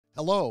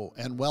Hello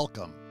and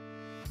welcome.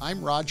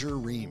 I'm Roger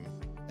Ream,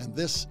 and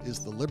this is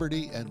the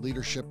Liberty and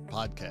Leadership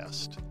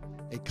Podcast,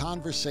 a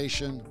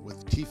conversation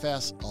with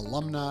TFAS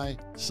alumni,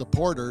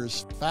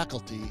 supporters,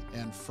 faculty,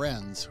 and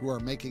friends who are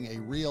making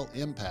a real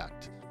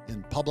impact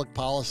in public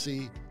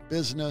policy,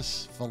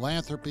 business,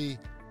 philanthropy,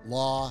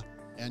 law,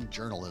 and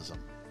journalism.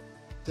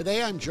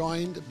 Today I'm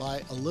joined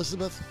by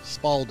Edwards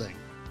Spalding,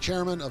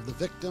 chairman of the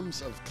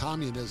Victims of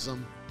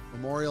Communism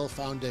Memorial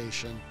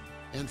Foundation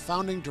and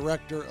founding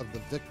director of the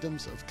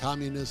Victims of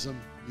Communism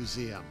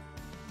Museum.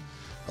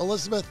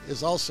 Elizabeth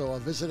is also a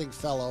visiting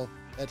fellow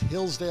at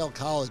Hillsdale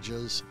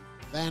College's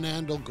Van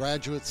Andel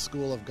Graduate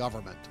School of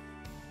Government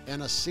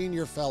and a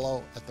senior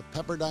fellow at the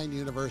Pepperdine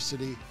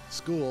University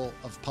School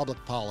of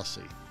Public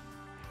Policy.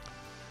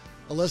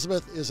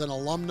 Elizabeth is an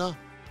alumna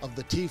of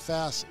the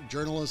TFAS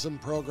Journalism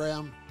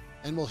program,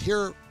 and we'll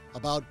hear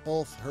about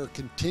both her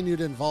continued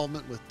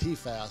involvement with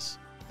TFAS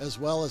as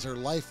well as her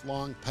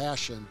lifelong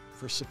passion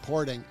for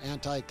supporting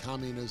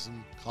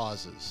anti-communism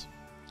causes.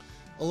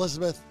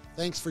 Elizabeth,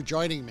 thanks for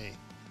joining me.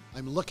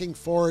 I'm looking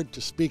forward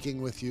to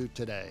speaking with you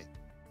today.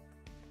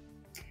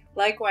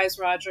 Likewise,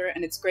 Roger,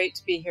 and it's great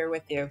to be here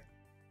with you.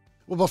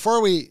 Well,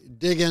 before we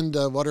dig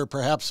into what are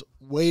perhaps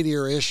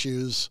weightier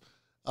issues,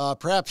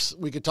 perhaps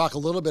we could talk a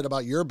little bit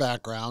about your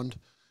background.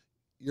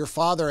 Your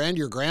father and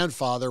your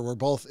grandfather were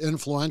both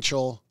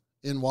influential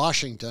in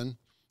Washington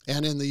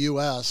and in the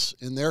U.S.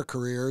 in their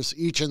careers,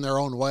 each in their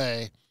own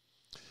way.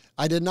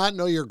 I did not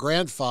know your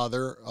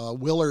grandfather,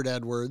 Willard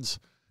Edwards,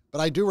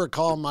 but I do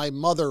recall my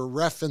mother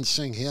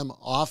referencing him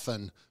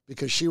often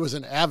because she was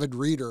an avid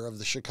reader of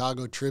the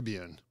Chicago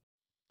Tribune,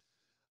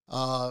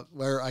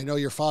 where I know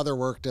your father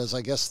worked as,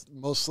 I guess,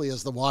 mostly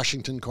as the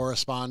Washington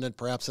correspondent,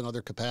 perhaps in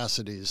other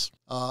capacities.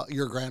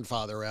 Your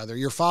grandfather, rather.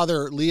 Your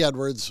father, Lee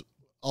Edwards,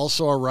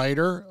 also a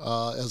writer,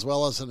 as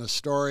well as an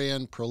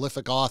historian,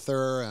 prolific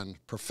author, and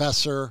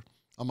professor,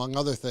 among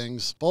other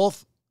things.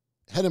 Both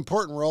had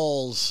important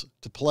roles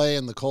to play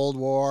in the Cold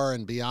War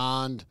and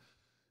beyond,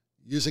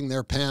 using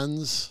their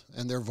pens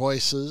and their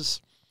voices.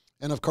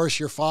 And of course,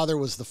 your father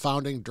was the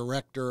founding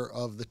director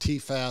of the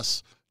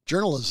TFAS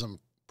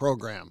Journalism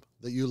program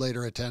that you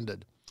later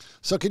attended.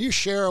 So could you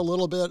share a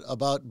little bit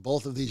about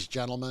both of these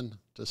gentlemen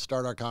to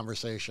start our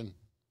conversation?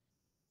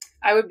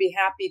 I would be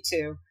happy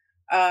to.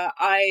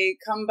 I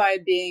come by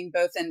being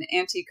both an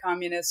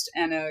anti-communist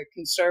and a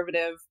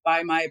conservative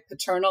by my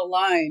paternal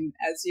line,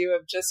 as you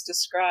have just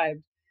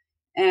described.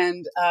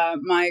 And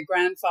my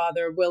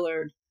grandfather,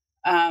 Willard,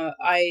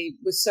 I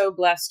was so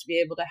blessed to be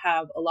able to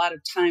have a lot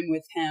of time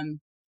with him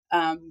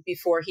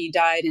before he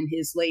died in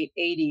his late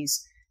 80s.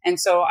 And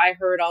so I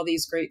heard all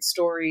these great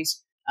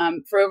stories.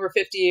 For over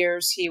 50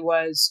 years, he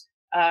was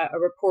a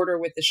reporter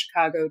with the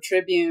Chicago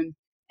Tribune,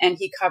 and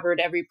he covered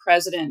every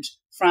president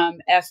from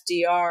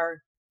FDR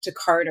to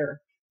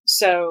Carter.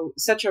 So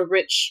such a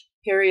rich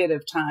period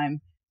of time.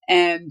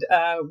 And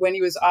when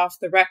he was off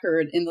the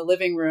record in the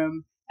living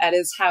room at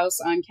his house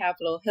on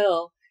Capitol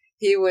Hill,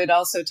 he would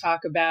also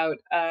talk about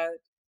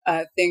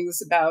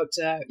things about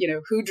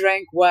who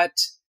drank what,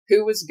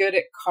 who was good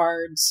at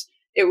cards.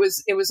 It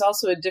was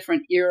also a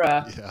different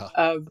era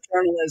of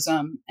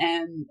journalism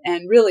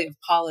and really of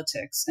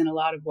politics in a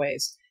lot of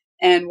ways.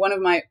 And one of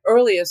my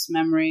earliest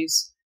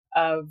memories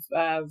of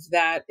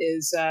that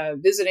is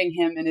visiting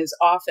him in his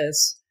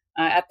office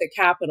at the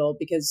Capitol,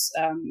 because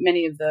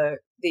many of the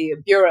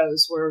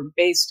bureaus were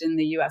based in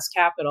the U.S.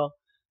 Capitol.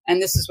 And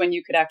this is when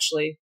you could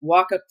actually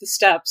walk up the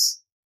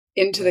steps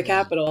into the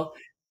Capitol.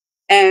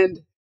 And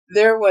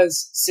there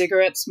was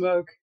cigarette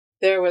smoke.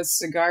 There was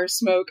cigar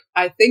smoke.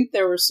 I think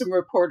there were some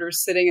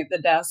reporters sitting at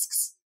the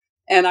desks.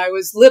 And I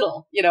was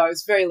little, I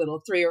was very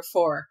little, 3 or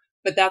 4.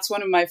 But that's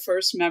one of my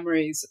first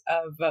memories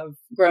of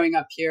growing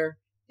up here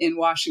in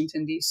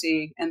Washington,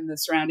 D.C. and the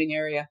surrounding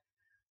area.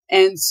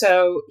 And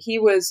so he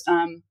was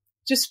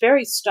just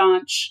very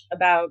staunch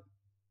about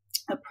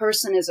a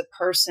person is a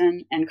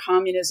person, and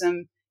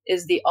communism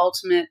is the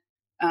ultimate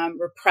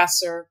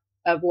repressor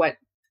of what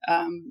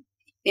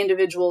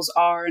individuals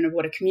are and of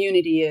what a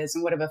community is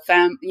and what a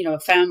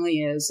family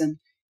is, and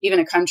even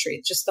a country.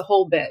 It's just the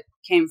whole bit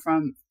came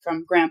from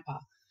Grandpa.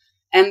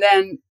 And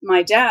then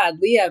my dad,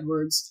 Lee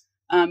Edwards,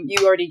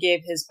 you already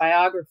gave his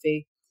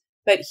biography,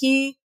 but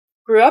he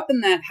grew up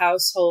in that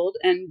household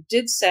and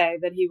did say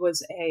that he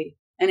was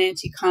an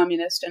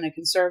anti-communist and a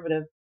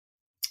conservative,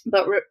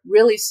 but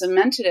really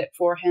cemented it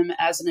for him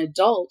as an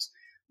adult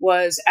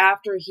was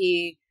after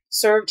he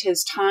served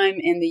his time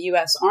in the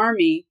U.S.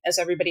 Army, as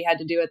everybody had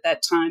to do at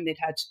that time. They'd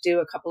had to do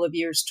a couple of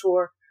years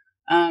tour.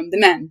 The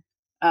men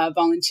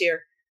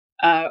volunteer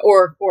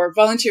or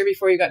volunteer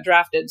before you got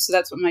drafted. So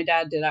that's what my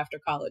dad did after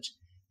college.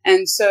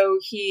 And so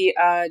he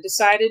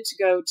decided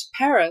to go to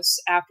Paris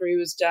after he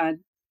was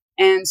done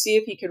and see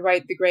if he could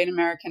write the great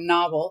American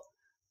novel.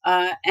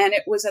 And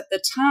it was at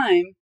the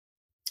time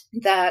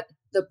that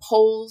the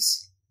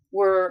Poles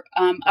were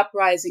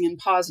uprising in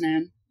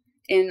Poznan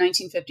in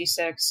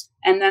 1956.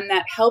 And then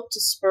that helped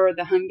to spur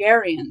the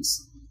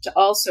Hungarians to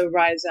also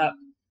rise up.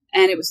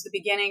 And it was the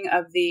beginning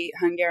of the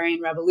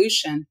Hungarian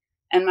Revolution.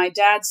 And my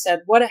dad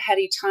said, what a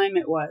heady time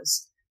it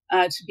was.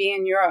 to be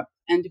in Europe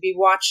and to be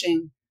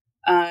watching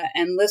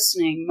and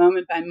listening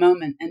moment by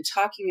moment and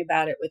talking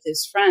about it with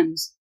his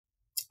friends.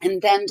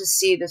 And then to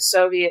see the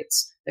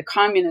Soviets, the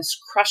communists,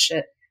 crush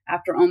it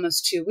after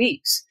almost 2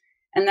 weeks.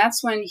 And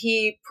that's when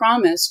he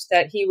promised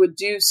that he would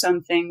do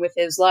something with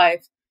his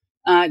life.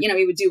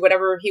 He would do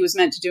whatever he was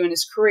meant to do in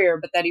his career,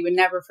 but that he would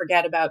never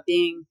forget about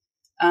being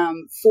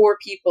for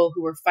people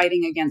who were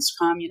fighting against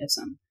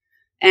communism.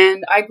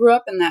 And I grew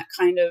up in that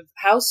kind of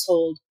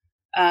household,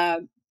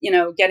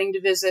 getting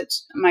to visit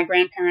my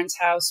grandparents'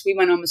 house. We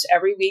went almost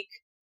every week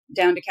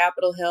down to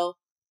Capitol Hill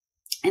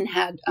and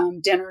had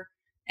dinner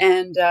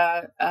and,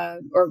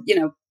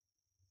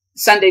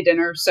 Sunday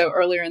dinner, so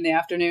earlier in the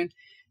afternoon.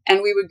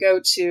 And we would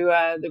go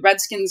to the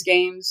Redskins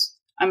games.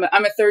 I'm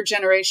a third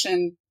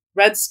generation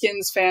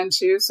Redskins fan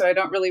too, so I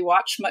don't really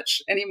watch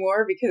much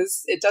anymore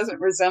because it doesn't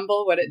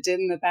resemble what it did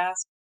in the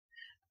past.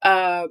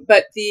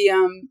 But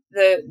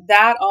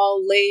that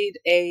all laid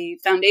a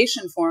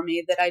foundation for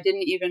me that I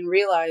didn't even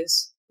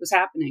realize was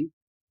happening.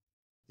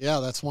 Yeah,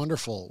 that's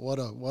wonderful.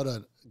 What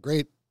a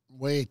great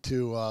way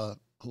to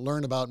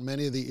learn about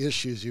many of the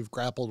issues you've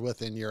grappled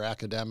with in your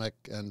academic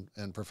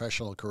and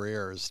professional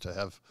careers, to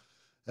have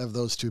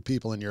those two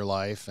people in your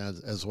life,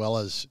 as well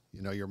as,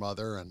 your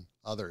mother and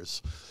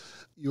others.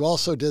 You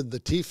also did the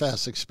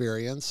TFAS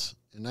experience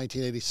in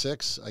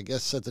 1986. I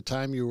guess at the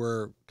time you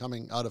were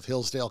coming out of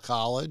Hillsdale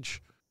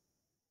College.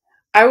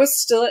 I was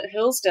still at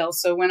Hillsdale.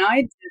 So when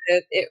I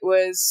did it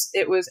was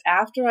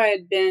after I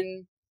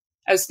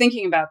was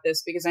thinking about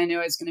this because I knew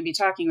I was going to be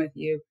talking with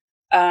you.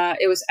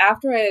 It was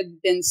after I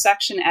had been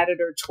section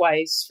editor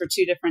twice for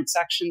two different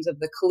sections of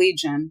the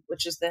Collegian,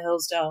 which is the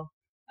Hillsdale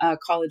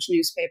College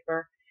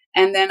newspaper.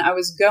 And then I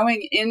was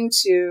going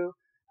into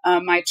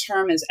my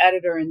term as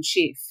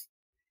editor-in-chief.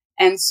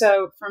 And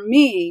so for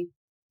me,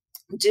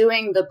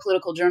 doing the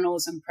political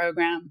journalism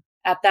program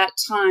at that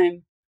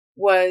time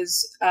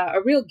was a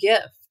real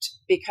gift,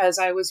 because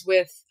I was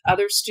with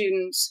other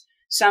students,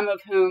 some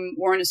of whom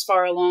weren't as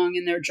far along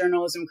in their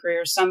journalism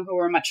career, some who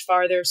were much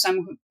farther,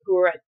 some who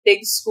were at big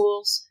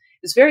schools.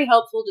 It was very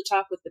helpful to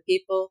talk with the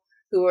people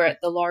who were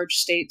at the large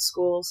state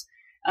schools,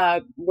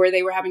 where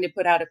they were having to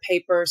put out a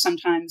paper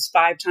sometimes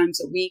 5 times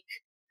a week,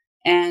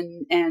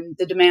 and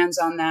the demands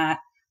on that.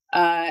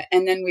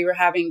 And then we were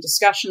having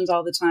discussions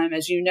all the time.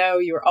 As you know,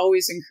 you were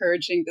always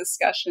encouraging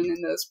discussion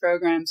in those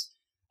programs.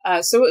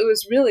 So it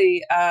was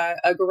really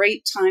a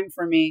great time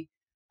for me.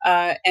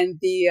 And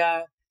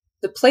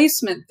the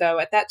placement, though,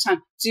 at that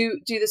time, do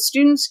the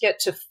students get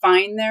to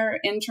find their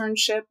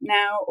internship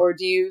now, or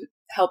do you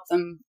help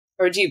them,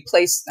 or do you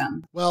place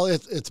them? Well,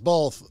 it's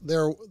both.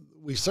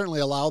 We certainly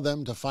allow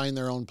them to find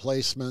their own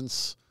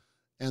placements,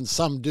 and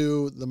some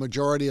do. The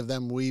majority of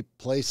them, we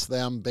place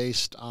them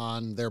based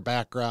on their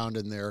background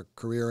and their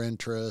career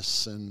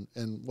interests and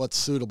what's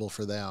suitable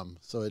for them.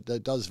 So it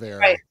does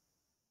vary.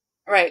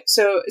 Right.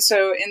 So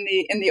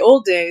in the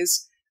old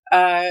days,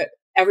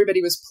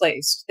 everybody was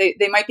placed.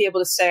 They might be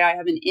able to say, I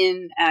have an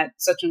in at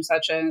such and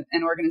such an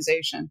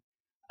organization.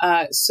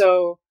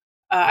 So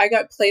I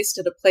got placed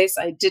at a place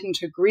I didn't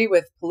agree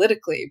with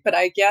politically, but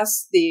I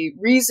guess the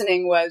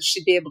reasoning was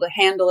she'd be able to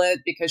handle it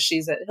because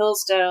she's at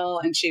Hillsdale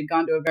and she'd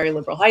gone to a very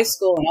liberal high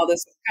school and all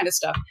this kind of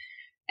stuff.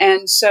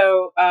 And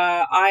so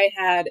I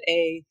had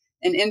an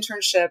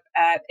internship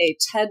at a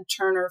Ted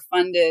Turner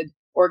funded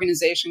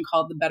organization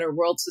called the Better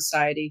World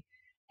Society.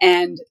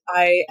 And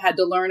I had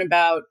to learn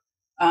about,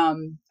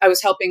 I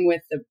was helping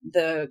with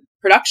the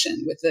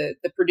production, with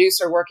the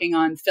producer working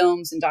on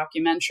films and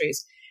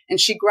documentaries. And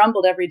she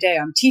grumbled every day,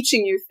 I'm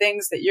teaching you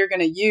things that you're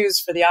going to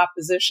use for the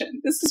opposition.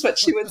 This is what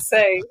she would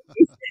say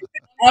in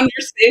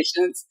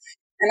conversations.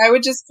 And I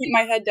would just keep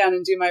my head down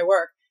and do my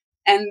work.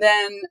 And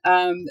then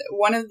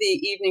one of the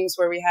evenings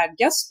where we had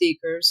guest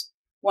speakers,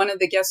 one of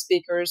the guest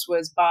speakers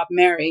was Bob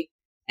Mary,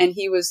 and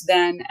he was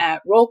then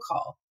at roll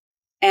call.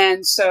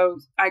 And so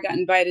I got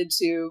invited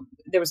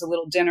there was a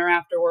little dinner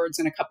afterwards,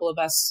 and a couple of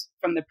us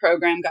from the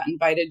program got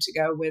invited to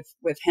go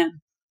with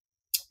him.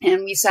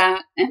 And we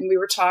sat and we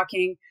were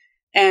talking,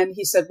 and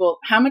he said, well,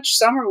 how much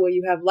summer will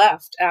you have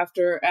left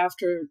after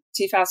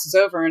TFAS is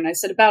over? And I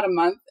said, about a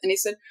month. And he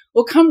said,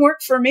 well, come work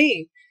for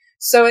me.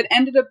 So it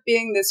ended up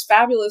being this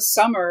fabulous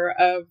summer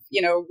of,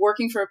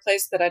 working for a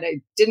place that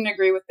I didn't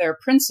agree with their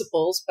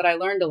principles, but I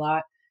learned a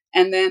lot.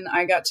 And then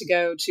I got to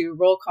go to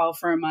roll call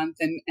for a month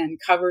and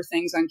cover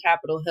things on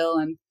Capitol Hill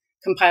and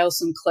compile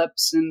some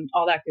clips and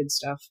all that good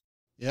stuff.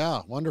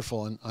 Yeah,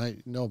 wonderful. And I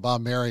know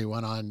Bob Mary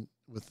went on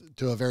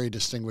to a very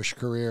distinguished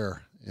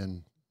career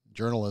in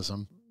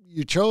journalism.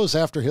 You chose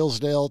after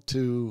Hillsdale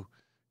to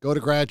go to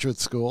graduate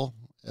school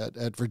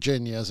at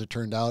Virginia, as it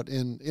turned out,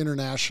 in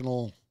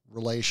international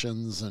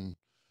relations, and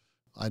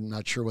I'm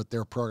not sure what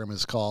their program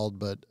is called,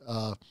 but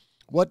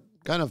what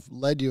kind of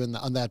led you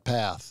on that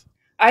path?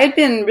 I had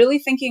been really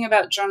thinking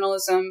about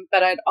journalism,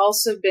 but I'd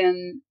also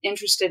been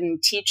interested in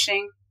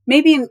teaching,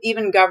 maybe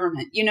even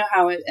government. You know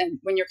how and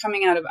when you're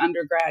coming out of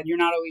undergrad, you're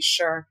not always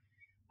sure.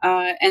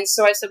 And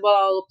so I said, well,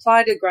 I'll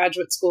apply to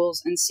graduate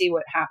schools and see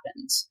what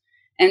happens.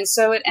 And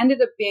so it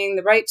ended up being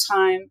the right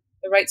time,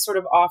 the right sort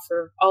of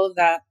offer, all of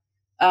that.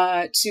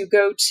 to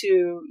go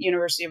to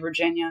University of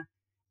Virginia.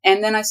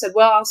 And then I said,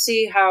 well, I'll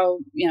see how,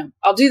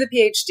 I'll do the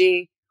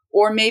PhD,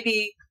 or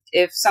maybe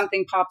if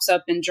something pops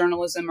up in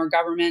journalism or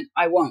government,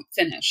 I won't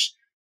finish.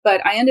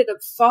 But I ended up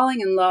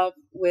falling in love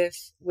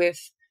with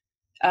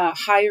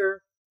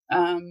higher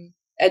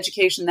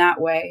education that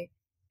way,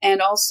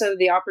 and also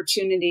the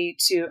opportunity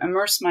to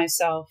immerse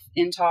myself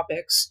in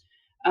topics,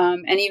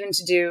 and even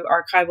to do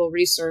archival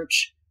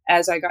research,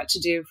 as I got to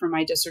do for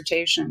my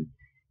dissertation.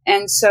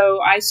 And so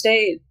I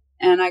stayed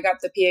and I got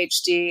the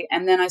PhD,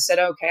 and then I said,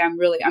 okay, I'm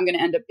going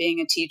to end up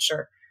being a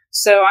teacher.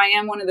 So I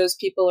am one of those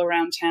people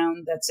around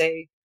town that's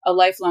a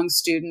lifelong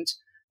student,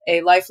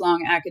 a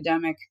lifelong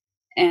academic,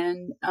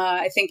 and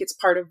I think it's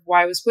part of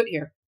why I was put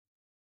here.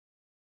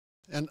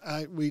 And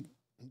we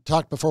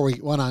talked before we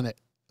went on it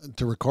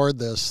to record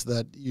this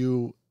that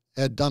you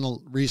had done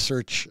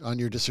research on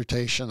your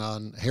dissertation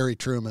on Harry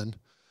Truman,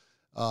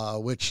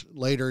 which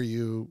later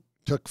you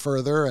took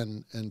further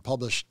and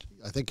published,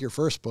 I think, your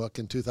first book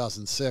in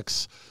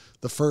 2006,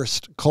 The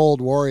First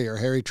Cold Warrior,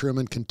 Harry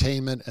Truman,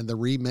 Containment, and the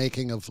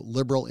Remaking of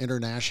Liberal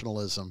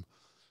Internationalism.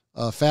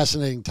 A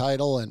fascinating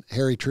title, and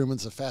Harry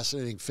Truman's a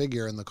fascinating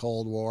figure in the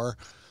Cold War.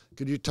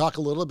 Could you talk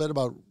a little bit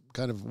about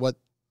kind of what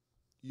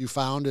you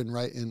found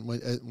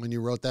when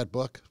you wrote that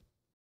book?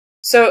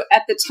 So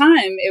at the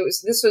time,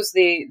 this was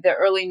the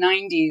early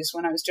 90s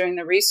when I was doing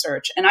the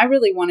research, and I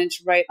really wanted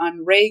to write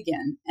on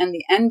Reagan and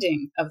the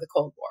ending of the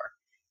Cold War.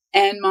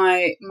 And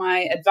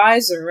my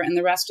advisor and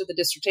the rest of the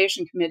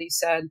dissertation committee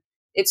said,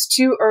 it's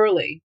too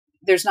early.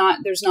 There's not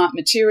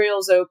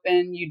materials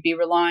open. You'd be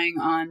relying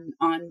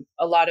on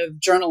a lot of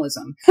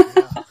journalism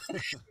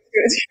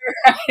Yeah.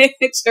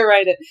 to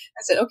write it.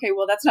 I said, okay,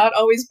 well, that's not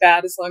always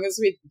bad as long as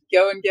we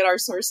go and get our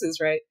sources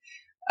right.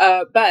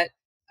 But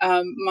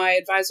my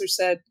advisor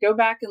said, go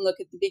back and look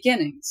at the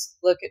beginnings,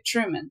 look at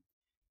Truman.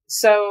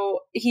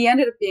 So he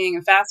ended up being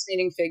a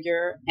fascinating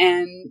figure,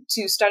 and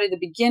to study the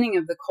beginning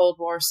of the Cold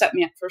War set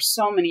me up for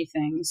so many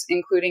things,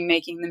 including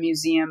making the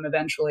museum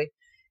eventually.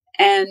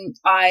 And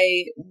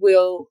I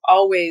will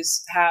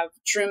always have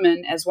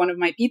Truman as one of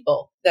my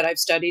people that I've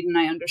studied and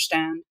I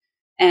understand.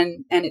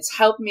 And it's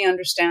helped me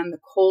understand the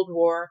Cold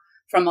War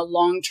from a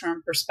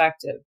long-term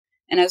perspective.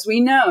 And as we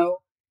know,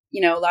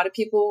 a lot of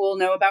people will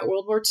know about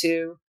World War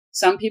II.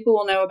 Some people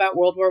will know about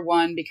World War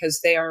I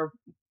because they are,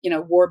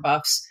 war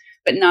buffs.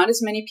 But not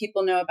as many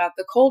people know about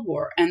the Cold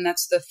War. And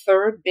that's the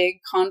third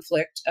big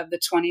conflict of the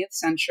 20th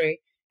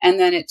century. And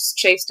then it's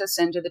chased us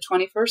into the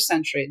 21st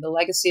century. The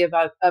legacy of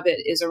it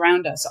is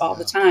around us all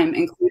the time,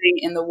 including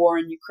in the war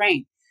in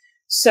Ukraine.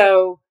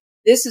 So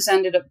this has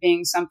ended up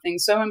being something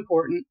so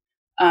important.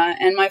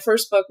 And my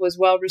first book was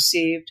well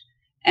received.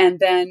 And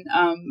then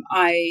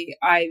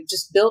I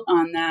just built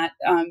on that.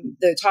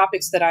 The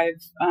topics that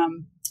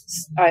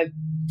I've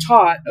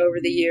taught over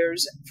the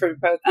years for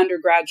both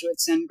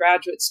undergraduates and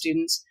graduate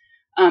students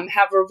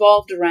have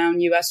revolved around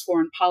U.S.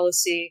 foreign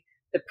policy,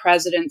 the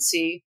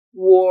presidency,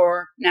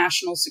 war,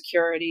 national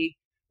security,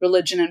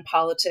 religion and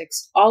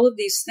politics, all of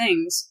these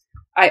things.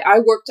 I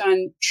worked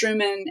on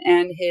Truman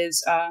and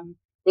his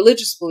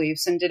religious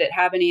beliefs, and did it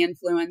have any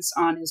influence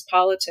on his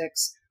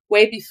politics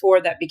way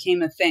before that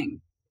became a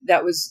thing.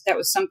 That was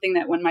something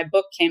that when my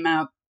book came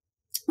out,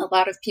 a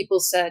lot of people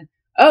said,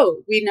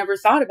 oh, we never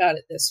thought about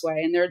it this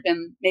way. And there had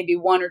been maybe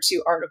one or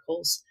two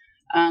articles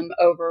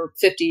over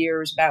 50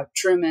 years about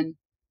Truman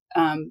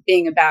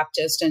being a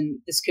Baptist, and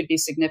this could be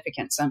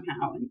significant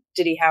somehow. And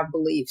did he have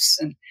beliefs?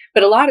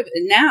 But a lot of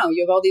it now,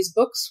 you have all these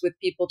books with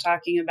people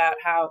talking about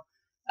how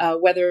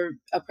whether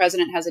a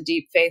president has a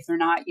deep faith or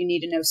not, you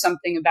need to know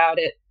something about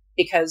it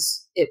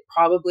because it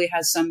probably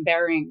has some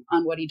bearing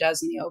on what he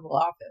does in the Oval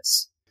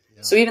Office.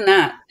 Yeah. So even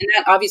that, and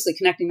that obviously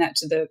connecting that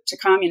to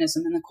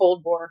communism and the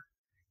Cold War,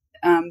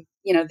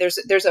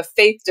 there's a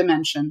faith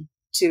dimension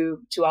to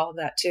all of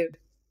that too.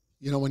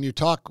 When you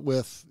talk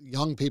with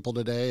young people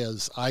today,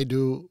 as I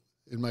do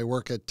in my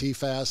work at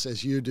TFAS,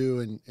 as you do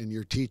in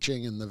your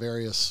teaching and the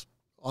various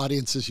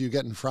audiences you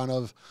get in front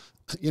of,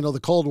 the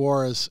Cold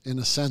War is, in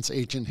a sense,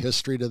 ancient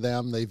history to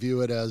them. They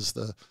view it as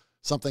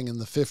something in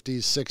the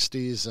 50s,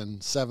 60s, and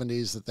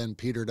 70s that then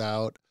petered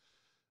out.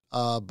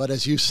 But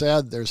as you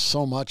said, there's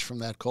so much from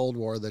that Cold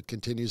War that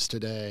continues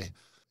today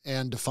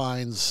and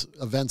defines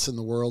events in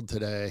the world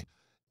today.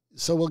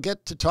 So we'll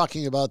get to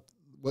talking about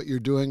what you're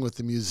doing with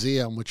the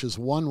museum, which is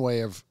one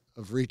way of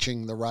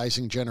reaching the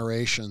rising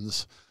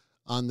generations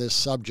on this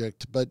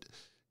subject. But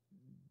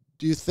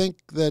do you think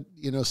that,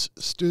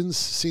 students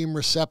seem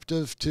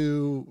receptive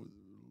to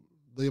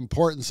the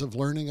importance of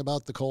learning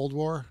about the Cold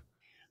War?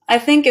 I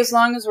think as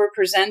long as we're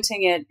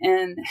presenting it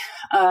in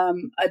a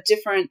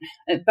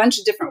bunch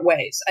of different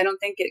ways, I don't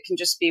think it can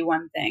just be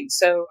one thing.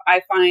 So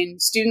I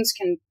find students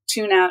can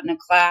tune out in a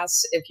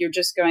class if you're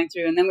just going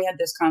through, and then we had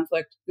this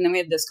conflict, and then we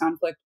had this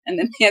conflict, and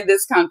then we had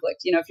this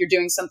conflict. If you're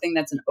doing something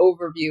that's an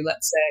overview,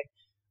 let's say,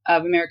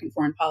 of American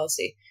foreign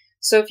policy.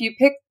 So if you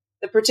pick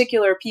the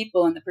particular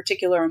people and the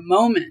particular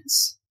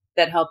moments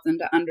that help them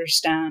to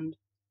understand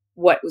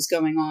what was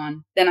going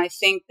on, then I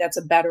think that's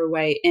a better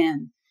way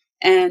in.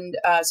 And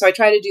so I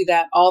try to do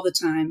that all the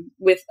time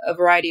with a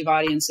variety of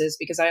audiences,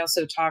 because I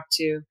also talk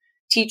to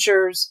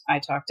teachers, I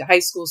talk to high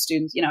school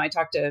students, I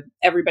talk to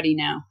everybody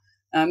now,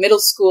 middle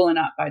school and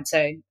up, I'd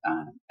say.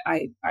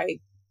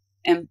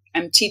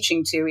 I'm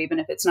teaching to, even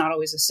if it's not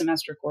always a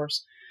semester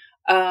course.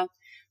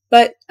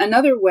 But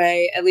another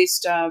way, at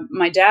least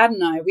my dad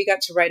and I, we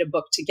got to write a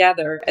book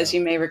together, as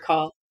you may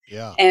recall.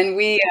 Yeah. And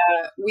we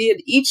had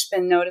each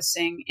been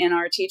noticing in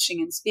our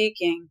teaching and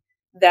speaking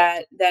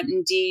that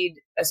indeed,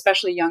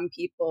 especially young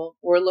people,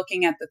 were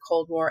looking at the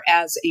Cold War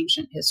as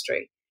ancient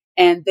history.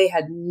 And they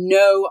had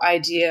no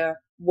idea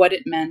what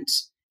it meant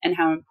and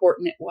how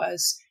important it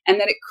was, and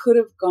that it could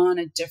have gone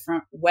a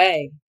different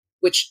way,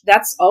 which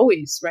that's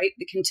always, right?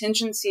 The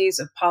contingencies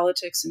of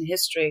politics and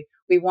history.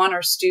 We want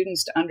our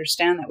students to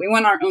understand that. We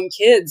want our own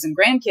kids and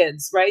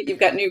grandkids, right? You've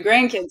got new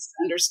grandkids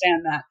to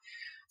understand that.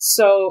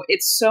 So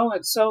it's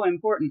so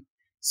important.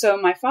 So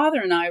my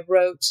father and I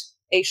wrote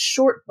a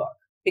short book,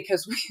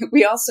 because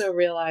we also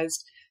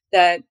realized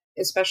that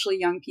especially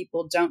young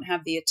people don't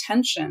have the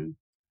attention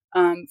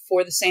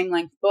for the same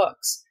length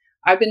books.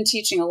 I've been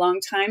teaching a long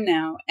time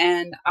now,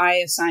 and I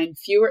assign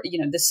fewer,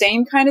 the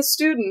same kind of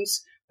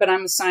students, but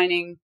I'm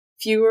assigning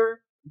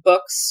fewer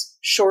books,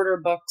 shorter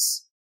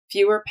books,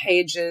 fewer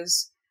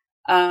pages,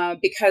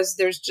 because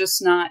there's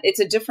just not, it's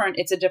a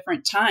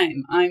different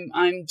time.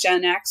 I'm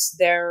Gen X.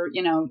 They're,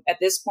 at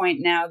this point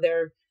now,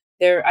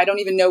 they're, I don't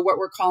even know what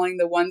we're calling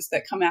the ones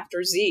that come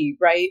after Z,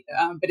 right?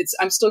 But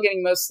I'm still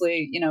getting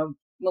mostly,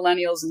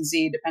 millennials and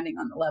Z, depending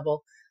on the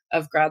level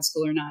of grad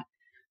school or not.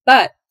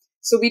 But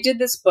so we did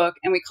this book,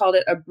 and we called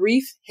it A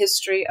Brief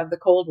History of the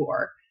Cold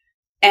War.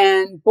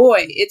 And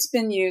boy, it's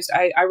been used.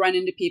 I run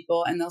into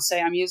people and they'll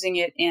say, I'm using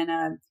it in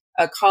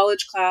a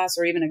college class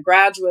or even a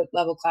graduate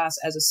level class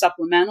as a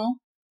supplemental.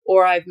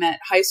 Or I've met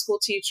high school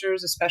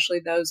teachers, especially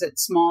those at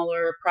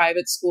smaller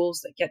private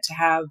schools that get to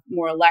have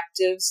more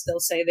electives. They'll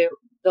say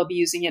they'll be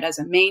using it as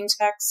a main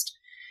text.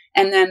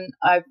 And then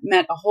I've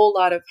met a whole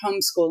lot of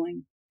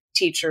homeschooling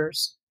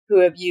teachers who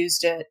have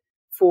used it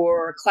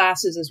for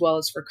classes as well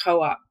as for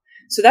co-op.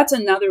 So that's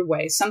another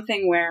way,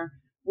 something where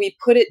we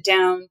put it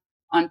down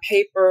on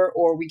paper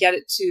or we get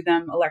it to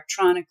them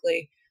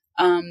electronically.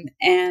 And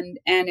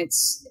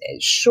it's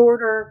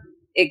shorter.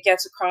 It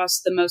gets across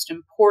the most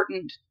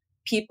important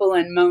people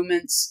and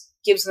moments,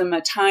 gives them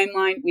a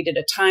timeline. We did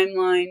a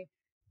timeline.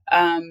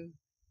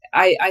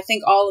 I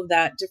think all of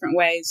that different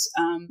ways.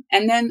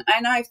 And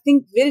I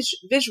think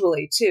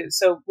visually too.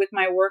 So with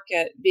my work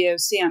at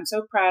VOC, I'm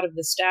so proud of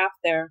the staff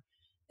there.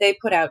 They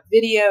put out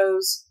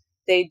videos.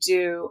 They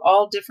do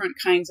all different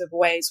kinds of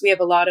ways. We have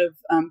a lot of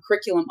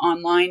curriculum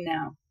online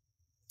now.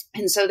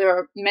 And so there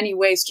are many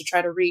ways to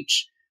try to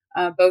reach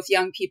both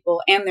young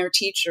people and their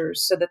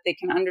teachers so that they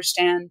can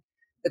understand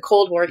the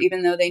Cold War,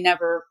 even though they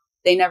never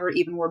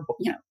even were,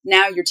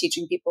 now you're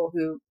teaching people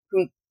who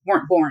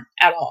weren't born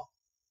at all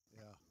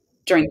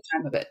during the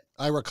time of it.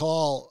 I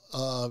recall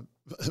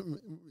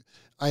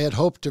I had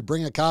hoped to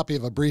bring a copy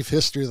of A Brief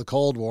History of the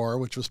Cold War,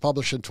 which was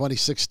published in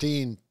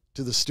 2016,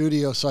 to the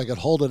studio so I could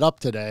hold it up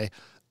today.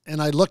 And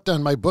I looked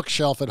on my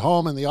bookshelf at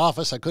home in the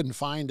office. I couldn't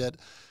find it.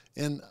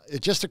 And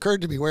it just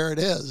occurred to me where it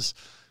is.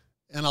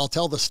 And I'll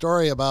tell the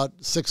story. About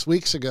 6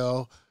 weeks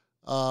ago,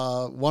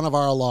 one of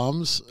our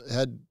alums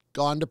had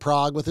gone to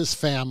Prague with his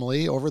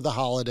family over the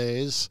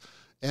holidays,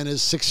 and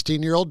his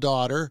 16-year-old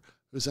daughter,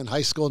 who's in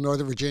high school in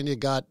Northern Virginia,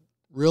 got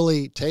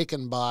really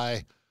taken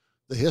by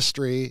the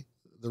history,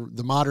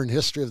 the modern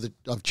history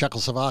of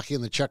Czechoslovakia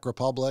and the Czech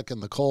Republic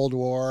and the Cold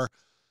War.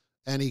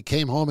 And he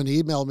came home and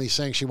emailed me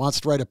saying she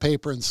wants to write a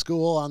paper in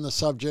school on the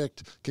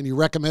subject. Can you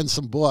recommend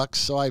some books?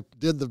 So I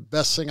did the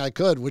best thing I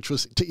could, which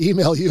was to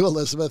email you,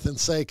 Elizabeth, and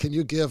say, can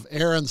you give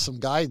Aaron some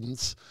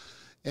guidance?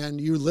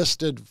 And you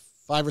listed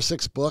 5 or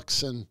 6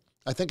 books, and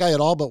I think I had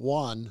all but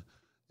one.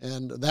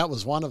 And that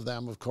was one of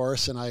them, of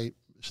course, and I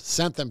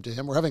sent them to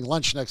him. We're having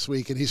lunch next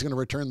week, and he's going to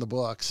return the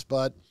books.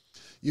 But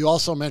you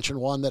also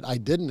mentioned one that I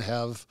didn't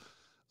have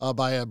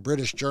by a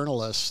British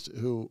journalist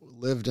who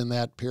lived in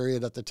that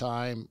period at the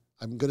time.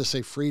 I'm going to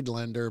say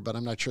Friedlander, but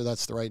I'm not sure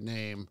that's the right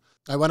name.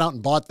 I went out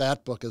and bought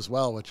that book as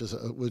well, which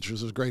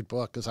was a great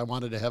book because I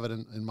wanted to have it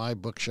in my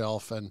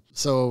bookshelf. And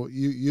so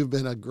you've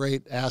been a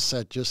great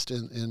asset just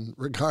in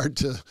regard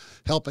to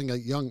helping a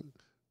young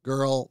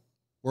girl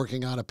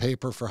working on a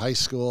paper for high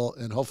school,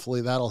 and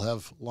hopefully that'll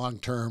have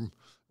long-term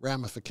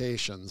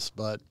ramifications.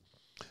 But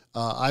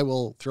I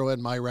will throw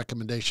in my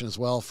recommendation as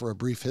well for A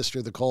Brief History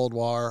of the Cold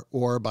War,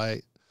 or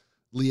by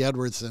Lee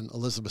Edwards and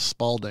Elizabeth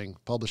Spalding,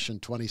 published in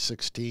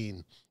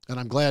 2016. And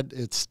I'm glad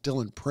it's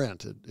still in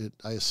print.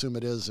 I assume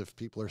it is if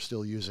people are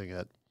still using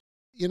it.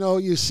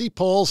 You see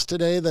polls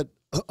today that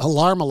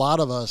alarm a lot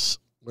of us,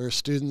 where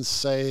students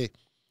say,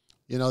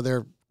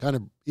 they're kind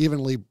of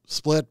evenly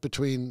split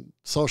between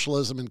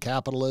socialism and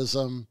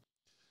capitalism.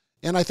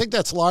 And I think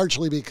that's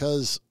largely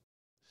because,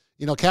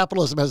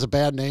 capitalism has a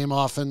bad name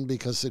often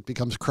because it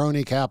becomes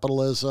crony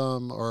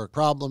capitalism or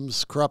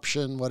problems,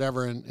 corruption,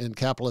 whatever in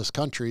capitalist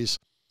countries.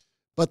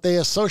 But they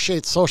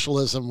associate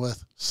socialism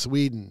with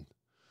Sweden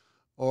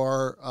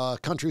or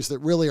countries that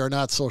really are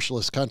not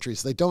socialist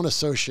countries. They don't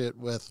associate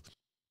with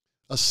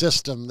a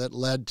system that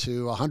led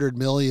to 100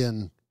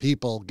 million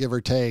people, give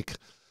or take,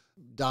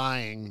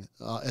 dying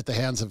at the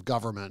hands of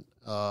government,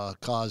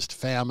 caused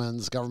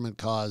famines,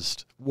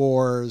 government-caused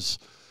wars,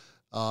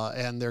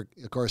 and they're,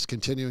 of course,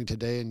 continuing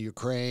today in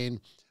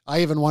Ukraine.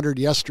 I even wondered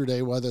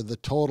yesterday whether the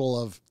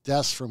total of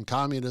deaths from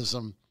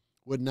communism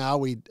would now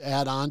we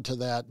add on to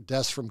that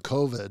deaths from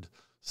COVID,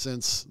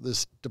 since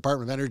this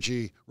Department of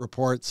Energy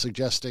report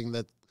suggesting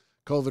that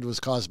COVID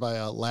was caused by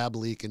a lab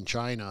leak in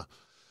China.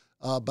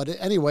 But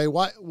anyway,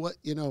 what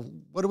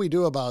do we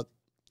do about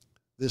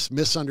this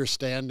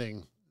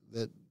misunderstanding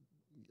that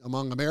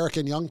among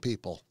American young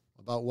people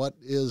about what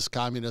is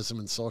communism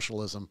and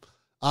socialism?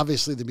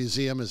 Obviously, the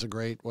museum is a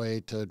great way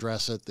to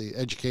address it, the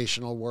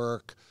educational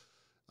work.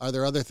 Are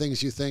there other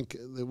things you think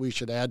that we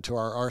should add to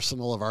our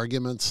arsenal of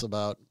arguments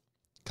about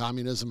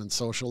communism and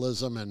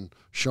socialism and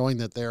showing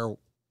that they're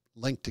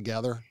linked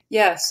together?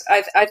 Yes,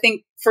 I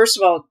think, first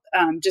of all,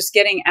 just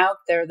getting out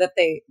there that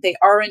they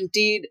are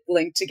indeed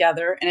linked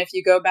together. And if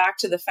you go back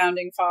to the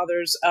founding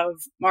fathers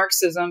of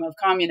Marxism, of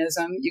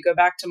communism, you go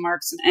back to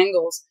Marx and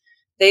Engels,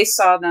 they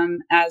saw them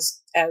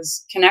as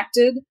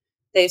connected.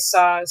 They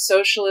saw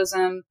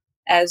socialism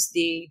as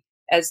the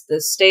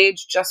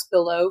stage just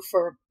below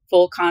for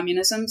full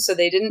communism. So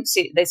they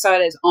saw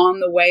it as on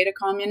the way to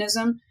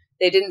communism.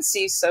 They didn't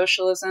see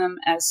socialism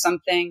as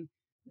something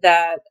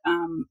that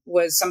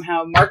was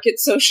somehow market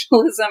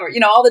socialism, or,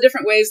 all the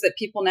different ways that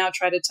people now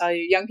try to tell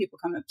you, young people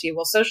come up to you,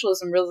 well,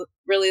 socialism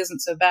really isn't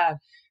so bad.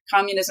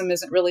 Communism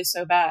isn't really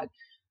so bad.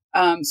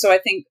 So I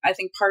think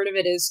part of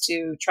it is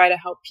to try to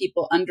help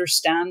people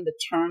understand the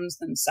terms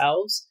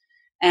themselves.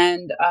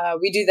 And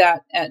we do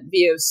that at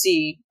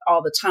VOC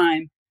all the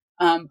time.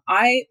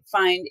 I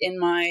find in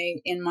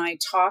my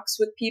talks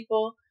with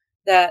people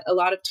that a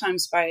lot of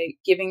times by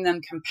giving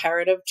them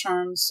comparative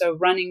terms, so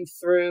running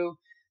through,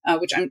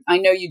 which I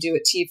know you do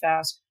at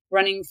TFAS,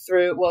 running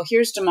through, well,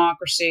 here's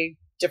democracy,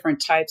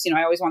 different types.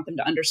 I always want them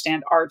to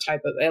understand our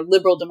type of a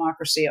liberal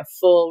democracy, a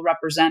full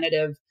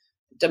representative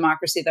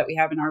democracy that we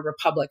have in our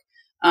republic.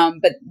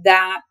 But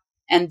that,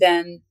 and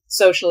then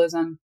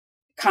socialism,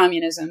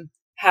 communism,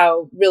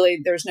 how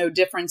really there's no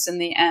difference in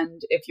the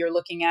end if you're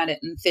looking at it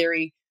in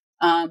theory.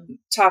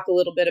 Talk a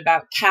little bit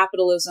about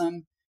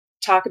capitalism,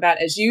 talk about,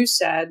 as you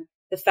said,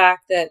 the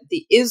fact that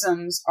the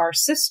isms are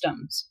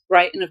systems,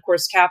 right? And of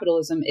course,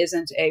 capitalism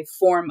isn't a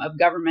form of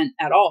government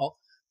at all,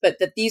 but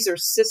that these are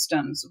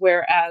systems,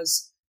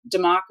 whereas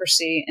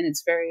democracy in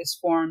its various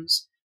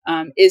forms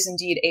is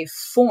indeed a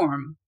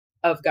form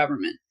of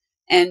government.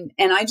 And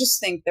I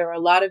just think there are a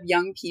lot of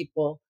young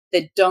people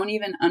that don't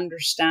even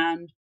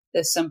understand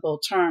the simple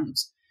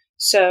terms.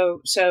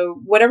 So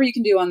whatever you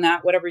can do on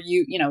that, whatever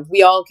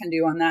we all can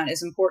do on that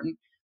is important.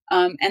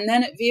 And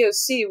then at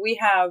VOC, we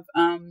have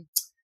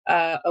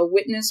a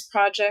witness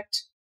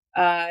project,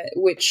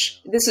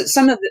 which this is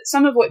some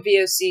of what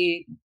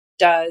VOC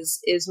does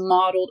is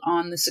modeled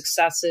on the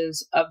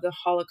successes of the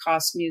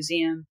Holocaust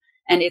Museum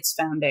and its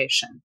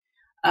foundation.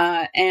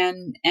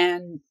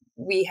 And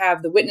we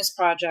have the Witness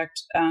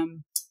Project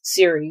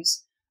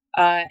series.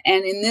 And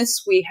in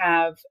this, we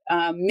have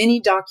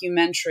mini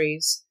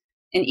documentaries,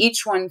 and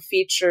each one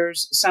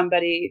features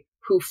somebody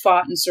who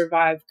fought and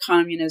survived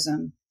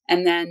communism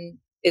and then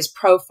is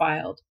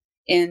profiled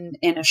in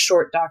a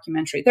short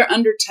documentary. They're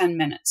under 10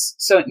 minutes.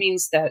 So it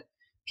means that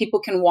people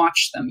can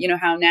watch them. You know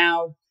how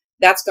now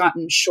that's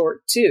gotten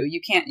short too. You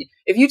can't,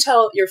 if you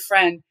tell your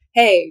friend,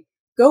 hey,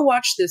 go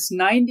watch this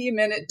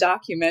 90-minute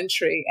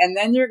documentary, and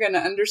then you're going to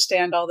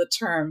understand all the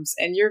terms,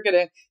 and you're going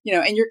to,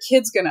 and your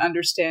kid's going to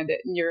understand it,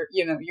 and your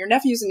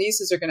nephews and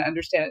nieces are going to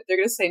understand it. They're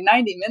going to say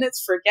 90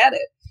 minutes, forget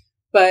it.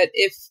 But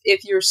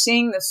if you're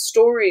seeing the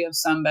story of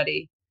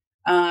somebody,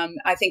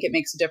 I think it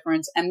makes a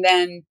difference. And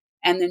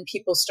then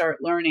people start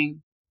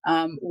learning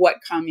what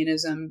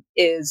communism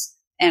is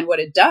and what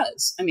it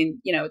does. I mean,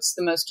 it's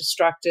the most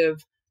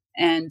destructive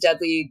and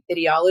deadly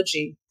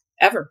ideology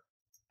ever.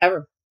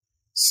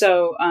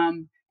 So,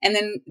 and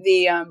then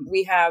we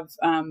have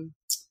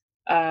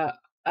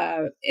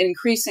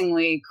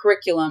increasingly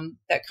curriculum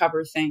that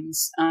cover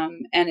things,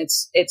 and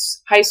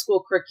it's high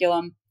school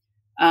curriculum,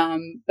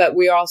 but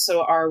we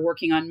also are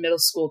working on middle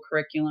school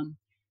curriculum.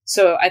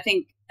 So I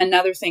think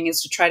another thing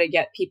is to try to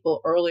get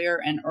people earlier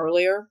and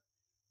earlier.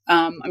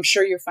 I'm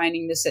sure you're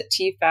finding this at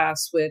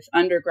TFAS with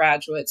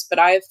undergraduates, but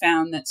I have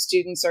found that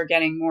students are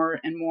getting more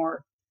and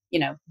more,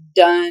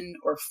 done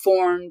or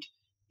formed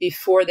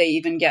before they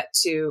even get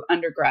to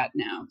undergrad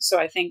now. So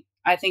I think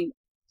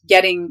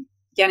getting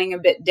a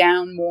bit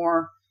down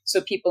more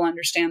so people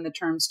understand the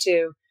terms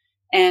too,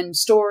 and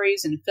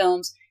stories and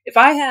films. If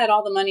I had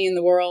all the money in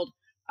the world,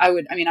 I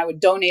would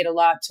donate a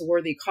lot to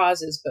worthy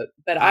causes, but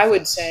TFAS. I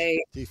would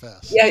say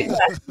TFAS. Yeah,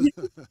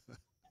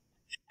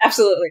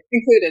 absolutely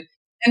included,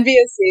 and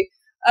VOC.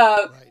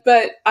 Right.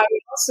 But I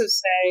would also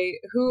say,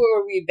 who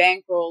are we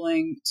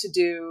bankrolling to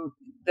do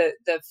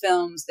the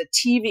films, the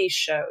TV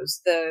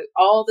shows,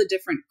 all the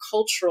different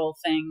cultural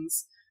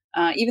things,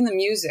 even the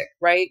music,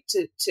 right?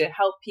 To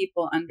help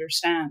people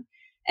understand.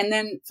 And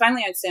then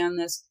finally, I'd say on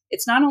this,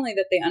 it's not only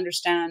that they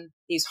understand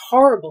these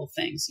horrible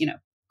things,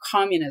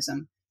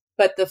 communism,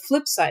 but the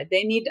flip side,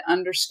 they need to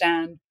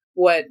understand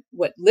what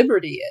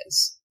liberty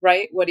is,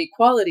 right? What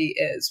equality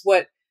is,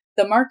 what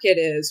the market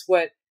is,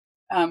 what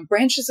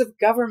branches of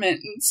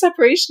government and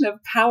separation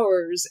of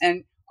powers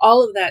and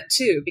all of that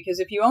too. Because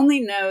if you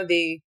only know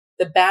the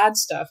bad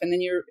stuff, and then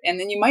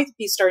you might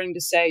be starting to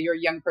say, you're a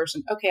young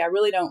person, okay, I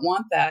really don't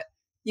want that.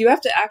 You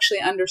have to actually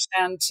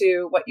understand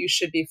too what you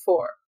should be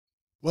for.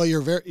 Well,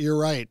 you're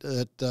right.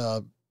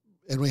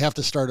 And we have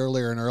to start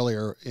earlier and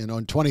earlier. In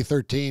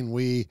 2013,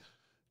 we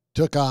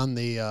took on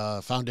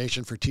the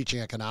Foundation for Teaching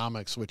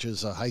Economics, which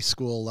is a high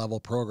school level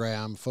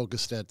program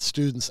focused at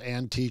students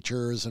and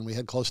teachers. And we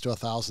had close to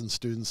 1,000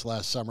 students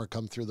last summer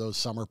come through those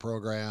summer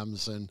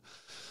programs. And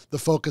the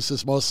focus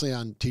is mostly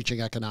on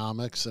teaching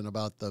economics and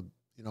about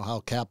how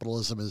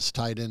capitalism is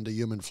tied into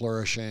human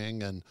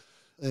flourishing. And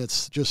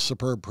it's just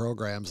superb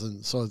programs.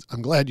 And so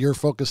I'm glad you're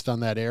focused on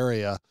that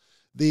area.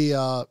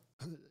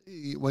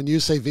 When you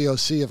say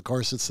VOC, of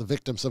course, it's the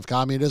Victims of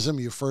Communism.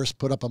 You first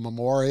put up a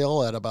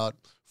memorial at about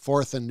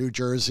 4th and New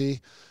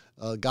Jersey,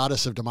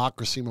 Goddess of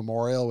Democracy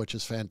Memorial, which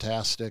is a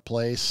fantastic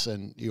place.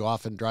 And you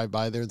often drive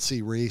by there and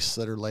see wreaths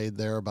that are laid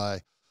there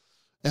by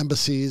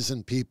embassies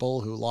and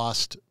people who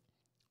lost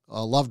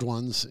loved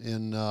ones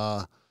in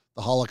the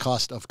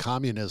Holocaust of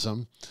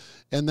communism.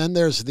 And then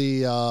there's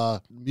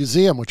the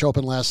museum, which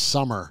opened last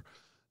summer.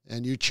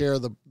 And you chair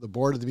the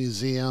board of the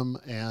museum.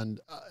 And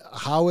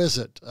how is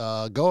it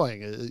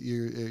going?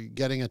 You're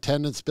getting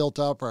attendance built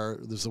up, or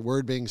there's a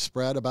word being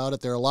spread about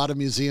it? There are a lot of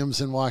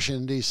museums in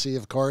Washington, D.C.,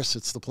 of course.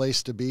 It's the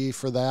place to be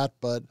for that,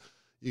 but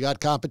you got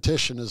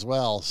competition as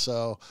well.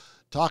 So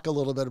talk a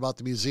little bit about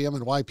the museum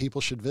and why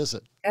people should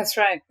visit. That's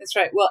right.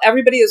 Well,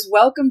 everybody is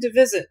welcome to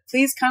visit.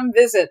 Please come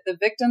visit the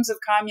Victims of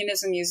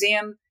Communism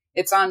Museum.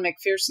 It's on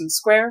McPherson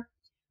Square.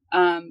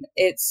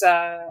 It's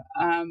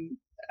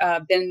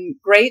been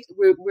great.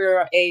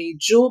 We're a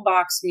jewel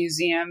box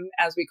museum,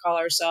 as we call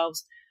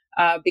ourselves,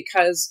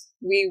 because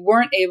we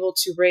weren't able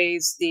to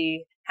raise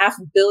the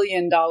 $500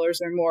 million or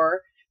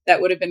more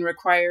that would have been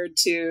required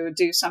to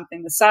do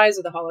something the size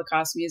of the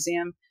Holocaust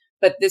Museum.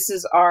 But this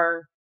is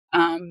our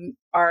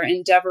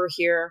endeavor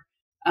here,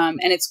 and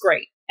it's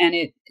great. And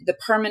the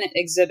permanent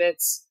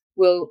exhibits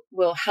will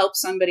help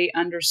somebody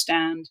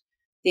understand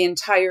the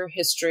entire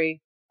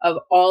history of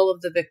all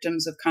of the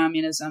victims of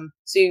communism.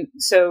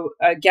 So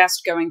a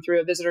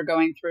visitor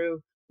going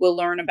through will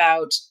learn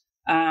about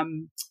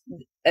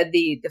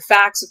the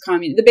facts of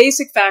the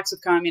basic facts of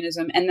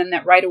communism, and then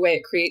that right away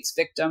it creates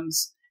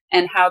victims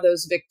and how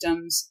those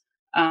victims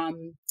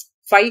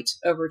fight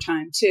over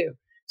time too.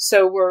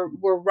 So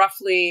we're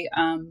roughly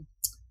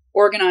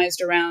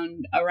organized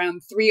around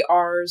 3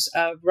 R's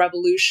of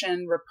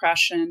revolution,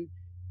 repression,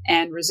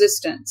 and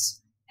resistance.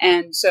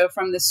 And so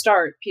from the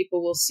start,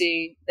 people will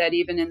see that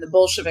even in the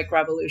Bolshevik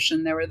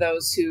Revolution, there were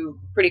those who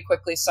pretty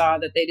quickly saw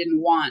that they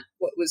didn't want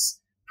what was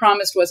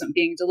promised wasn't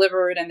being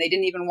delivered, and they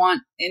didn't even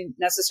want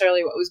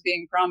necessarily what was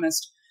being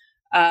promised.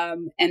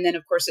 And then,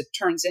 of course, it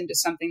turns into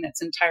something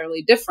that's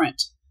entirely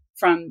different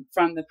from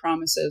the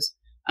promises.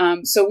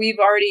 So we've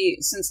already,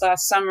 since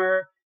last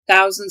summer,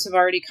 thousands have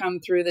already come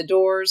through the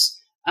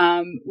doors.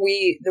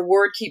 The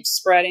word keeps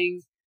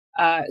spreading.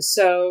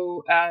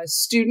 So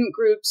student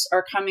groups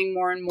are coming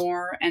more and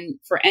more. And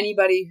for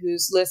anybody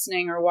who's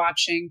listening or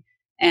watching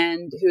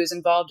and who is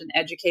involved in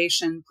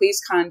education,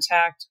 please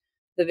contact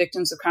the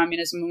Victims of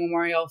Communism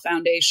Memorial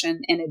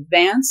Foundation in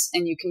advance,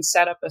 and you can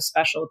set up a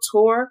special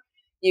tour.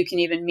 You can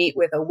even meet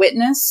with a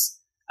witness.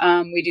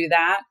 We do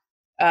that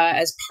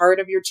as part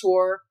of your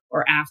tour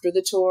or after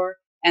the tour.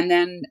 And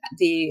then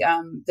the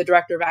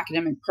director of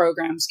academic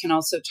programs can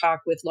also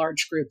talk with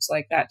large groups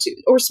like that too,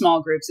 or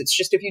small groups. It's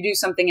just if you do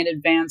something in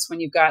advance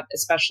when you've got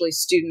especially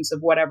students of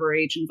whatever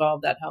age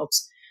involved, that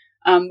helps.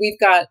 We've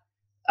got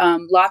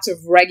lots of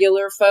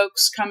regular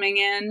folks coming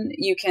in.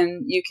 You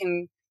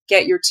can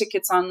get your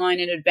tickets online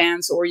in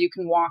advance, or you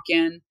can walk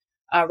in.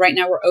 Right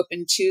now we're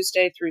open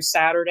Tuesday through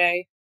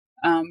Saturday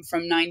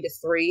from 9 to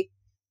 3.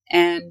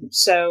 And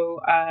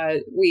so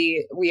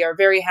we are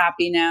very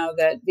happy now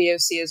that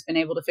VOC has been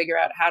able to figure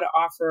out how to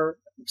offer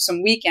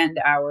some weekend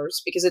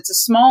hours, because it's a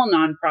small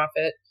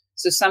nonprofit.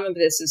 So some of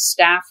this is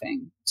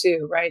staffing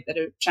too, right? That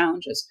are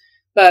challenges.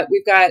 But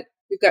we've got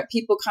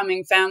people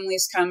coming,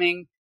 families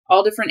coming,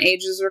 all different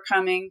ages are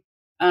coming.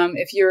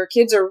 If your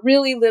kids are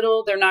really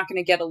little, they're not going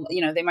to get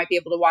they might be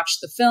able to watch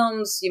the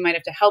films. You might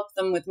have to help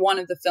them with one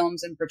of the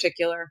films in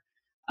particular.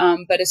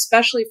 But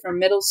especially for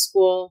middle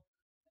school,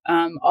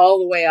 all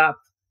the way up.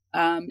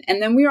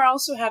 And then we are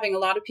also having a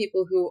lot of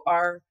people who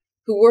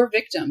were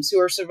victims, who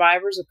are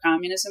survivors of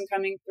communism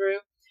coming through.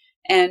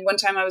 And one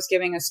time I was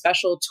giving a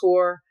special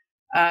tour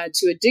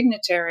to a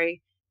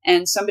dignitary,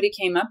 and somebody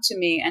came up to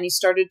me and he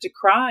started to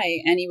cry,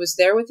 and he was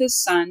there with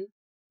his son,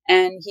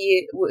 and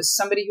he was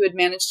somebody who had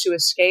managed to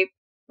escape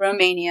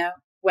Romania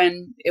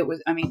when it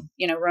was,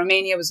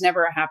 Romania was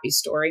never a happy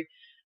story.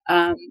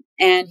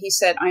 And he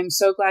said, "I'm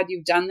so glad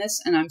you've done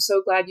this, and I'm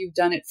so glad you've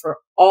done it for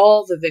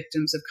all the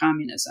victims of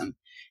communism."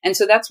 And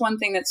so that's one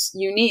thing that's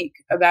unique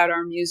about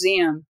our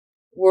museum.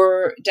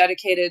 We're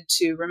dedicated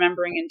to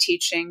remembering and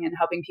teaching and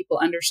helping people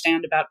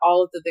understand about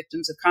all of the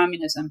victims of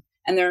communism.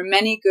 And there are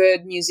many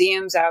good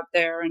museums out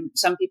there, and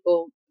some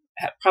people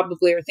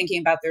probably are thinking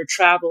about their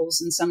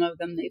travels, and some of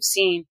them they've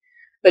seen.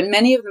 But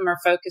many of them are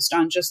focused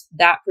on just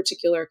that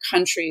particular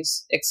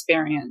country's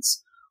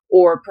experience,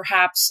 or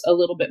perhaps a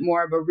little bit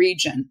more of a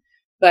region.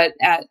 But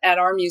at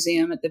our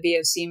museum, at the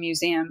VOC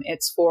Museum,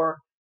 it's for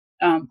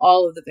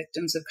all of the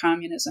victims of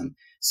communism.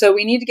 So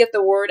we need to get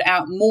the word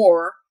out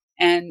more,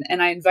 and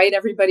I invite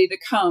everybody to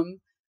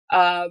come.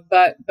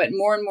 But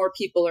more and more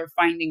people are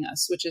finding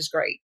us, which is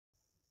great.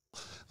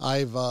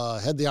 I've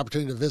had the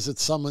opportunity to visit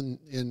some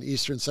in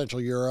Eastern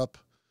Central Europe,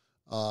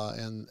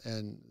 and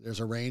there's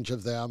a range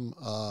of them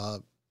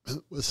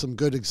with some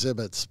good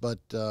exhibits. But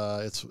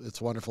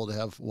it's wonderful to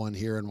have one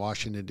here in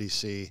Washington,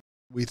 D.C.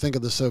 We think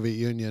of the Soviet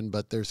Union,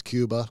 but there's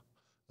Cuba,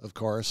 of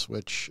course,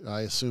 which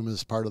I assume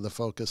is part of the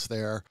focus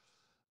there.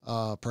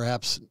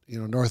 Perhaps,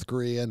 North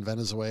Korea and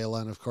Venezuela,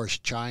 and of course,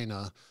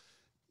 China.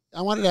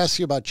 I wanted to ask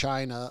you about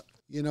China.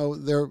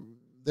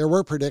 There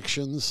were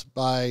predictions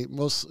by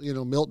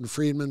Milton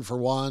Friedman, for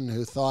one,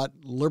 who thought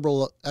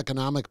liberal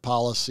economic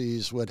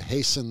policies would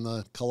hasten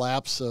the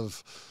collapse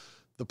of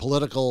the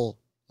political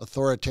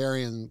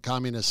authoritarian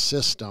communist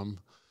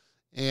system.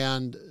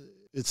 And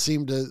it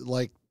seemed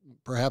like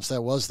perhaps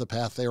that was the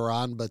path they were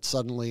on, but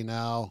suddenly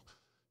now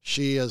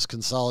Xi has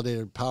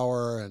consolidated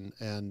power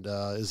and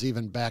is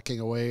even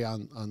backing away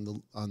on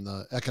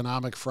the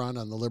economic front,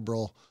 on the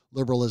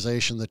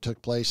liberalization that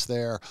took place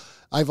there.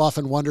 I've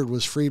often wondered,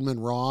 was Friedman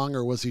wrong,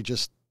 or was he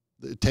just,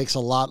 it takes a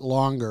lot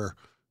longer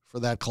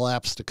for that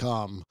collapse to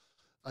come?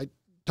 I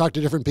talked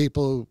to different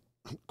people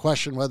who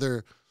question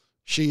whether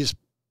Xi's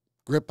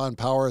grip on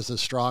power is as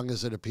strong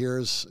as it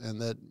appears,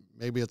 and that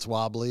maybe it's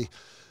wobbly.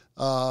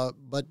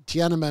 But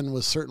Tiananmen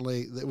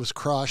was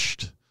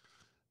crushed.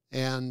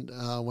 And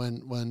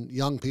when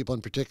young people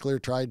in particular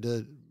tried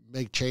to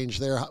make change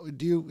there,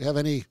 do you have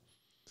any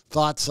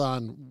thoughts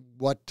on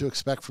what to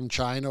expect from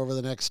China over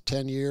the next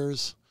 10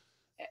 years?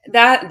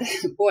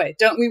 Boy,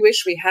 don't we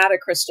wish we had a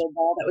crystal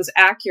ball that was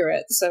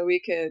accurate so we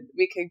could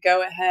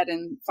go ahead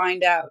and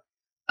find out.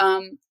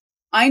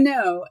 I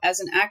know, as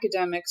an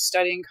academic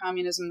studying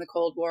communism, the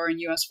Cold War, and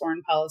U.S.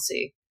 foreign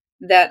policy,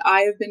 that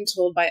I have been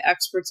told by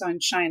experts on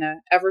China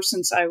ever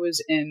since I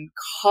was in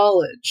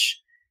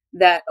college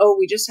that,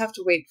 we just have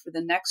to wait for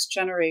the next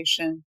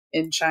generation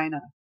in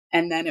China,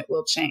 and then it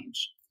will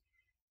change.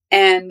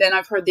 And then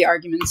I've heard the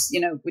arguments,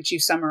 which you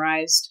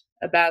summarized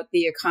about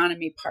the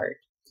economy part.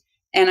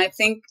 And I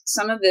think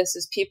some of this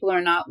is people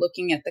are not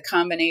looking at the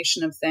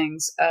combination of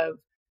things, of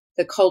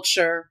the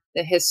culture,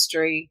 the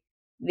history,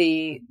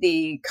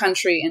 the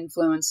country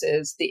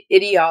influences, the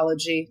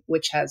ideology,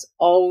 which has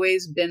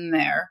always been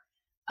there.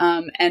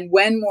 And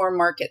when more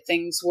market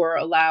things were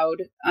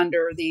allowed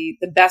under the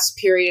best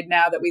period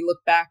now that we look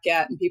back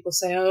at, and people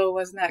say,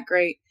 wasn't that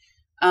great?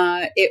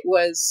 It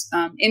was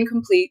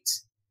incomplete.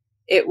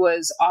 It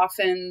was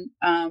often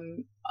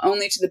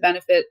only to the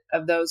benefit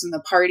of those in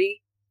the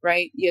party,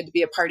 right? You had to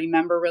be a party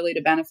member really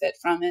to benefit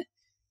from it.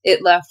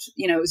 It left,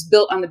 it was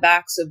built on the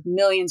backs of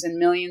millions and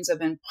millions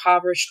of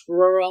impoverished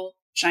rural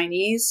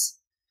Chinese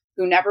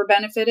who never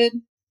benefited.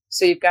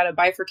 So you've got a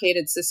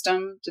bifurcated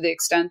system to the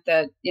extent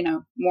that,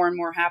 more and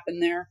more happen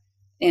there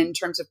in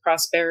terms of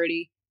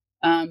prosperity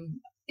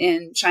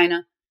in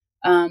China.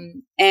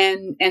 And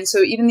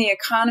so even the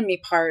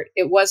economy part,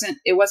 it wasn't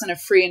a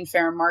free and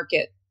fair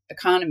market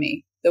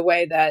economy the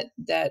way that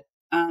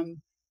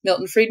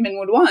Milton Friedman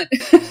would want,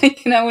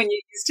 when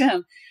you used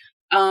him.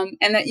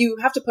 And that you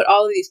have to put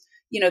all of these,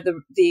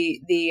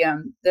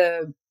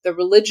 the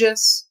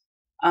religious,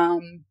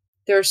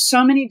 there are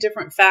so many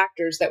different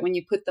factors that when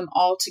you put them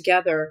all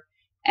together,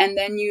 and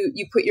then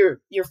you put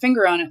your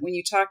finger on it when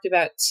you talked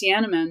about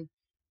Tiananmen,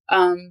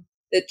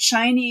 the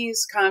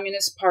Chinese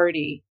Communist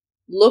Party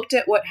looked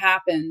at what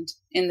happened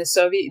in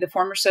the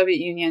former Soviet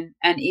Union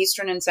and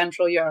Eastern and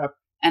Central Europe,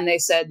 and they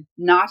said,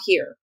 not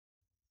here.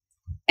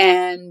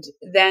 And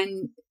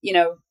then,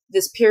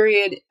 this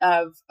period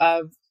of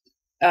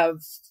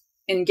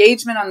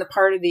engagement on the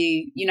part of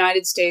the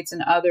United States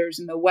and others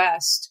in the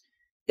West,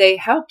 they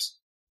helped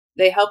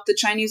the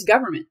Chinese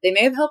government. They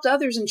may have helped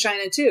others in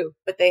China too,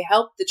 but they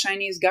helped the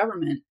Chinese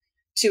government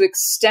to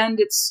extend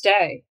its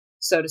stay,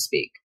 so to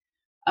speak.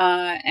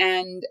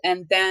 And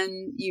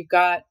then you've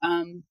got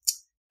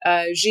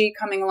Xi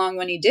coming along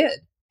when he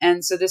did.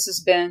 And so this has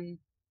been,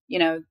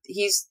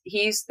 he's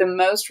the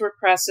most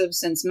repressive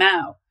since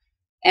Mao.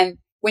 And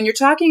when you're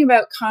talking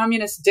about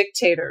communist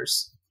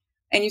dictators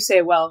and you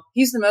say, well,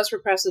 he's the most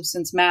repressive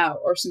since Mao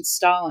or since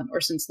Stalin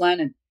or since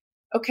Lenin.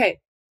 Okay.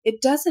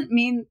 It doesn't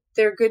mean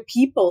they're good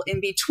people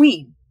in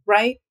between,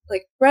 right?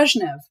 Like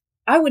Brezhnev.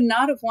 I would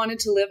not have wanted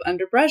to live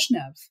under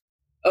Brezhnev.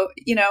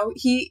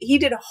 He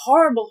did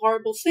horrible,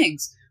 horrible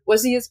things.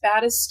 Was he as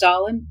bad as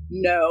Stalin?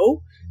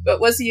 No. But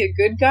was he a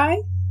good guy?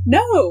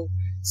 No.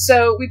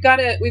 So we've got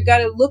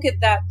to look at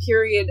that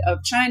period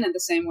of China the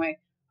same way.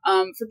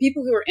 For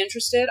people who are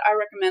interested, I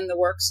recommend the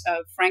works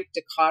of Frank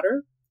de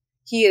Cotter.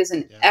 He is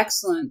an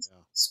excellent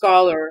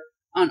scholar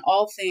on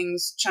all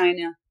things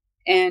China.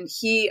 And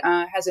he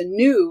has a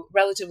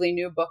relatively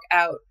new book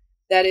out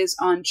that is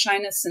on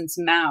China since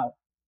Mao.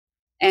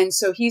 And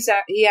so he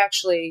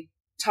actually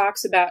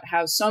talks about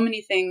how so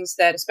many things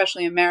that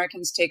especially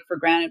Americans take for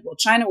granted, well,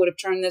 China would have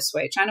turned this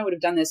way, China would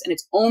have done this, and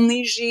it's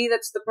only Xi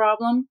that's the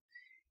problem.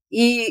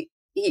 You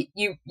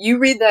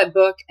read that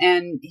book,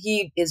 and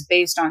he is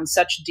based on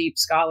such deep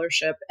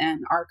scholarship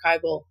and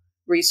archival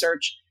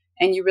research,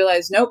 and you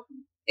realize, nope,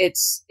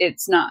 it's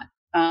not.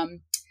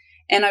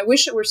 And I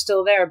wish it were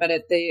still there, but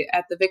at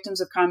the Victims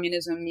of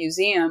Communism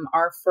Museum,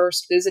 our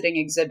first visiting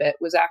exhibit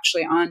was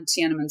actually on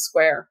Tiananmen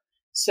Square.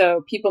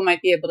 So people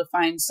might be able to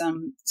find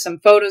some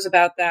photos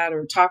about that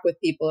or talk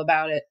with people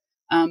about it.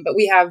 But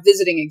we have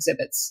visiting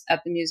exhibits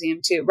at the museum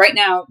too. Right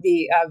now,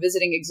 the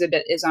visiting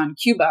exhibit is on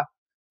Cuba,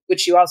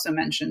 which you also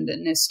mentioned,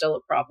 and is still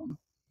a problem.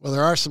 Well,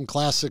 there are some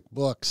classic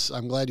books.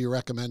 I'm glad you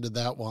recommended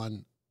that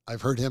one.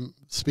 I've heard him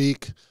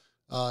speak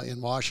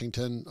in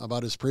Washington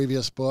about his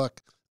previous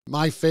book.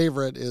 My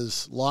favorite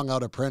is long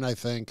out of print, I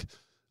think.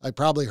 I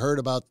probably heard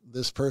about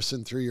this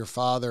person through your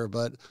father,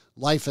 but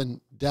Life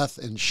and Death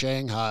in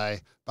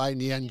Shanghai by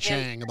Nian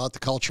Chang about the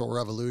Cultural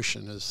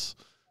Revolution is,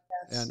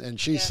 and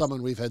she's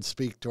someone we've had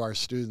speak to our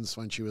students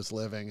when she was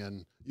living,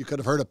 and you could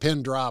have heard a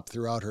pin drop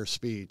throughout her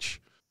speech.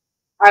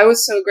 I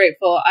was so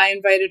grateful. I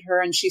invited her,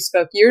 and she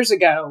spoke years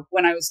ago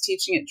when I was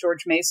teaching at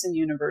George Mason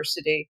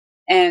University.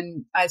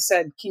 And I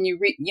said, can you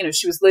read,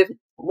 she was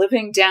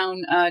living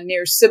down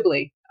near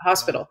Sibley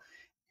Hospital.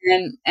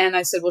 And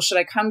I said, well, should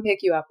I come pick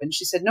you up? And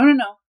she said, no,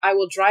 I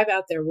will drive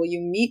out there. Will you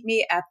meet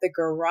me at the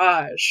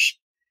garage?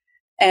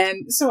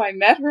 And so I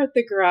met her at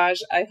the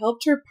garage. I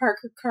helped her park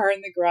her car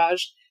in the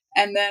garage.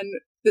 And then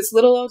this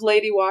little old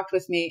lady walked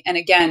with me. And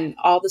again,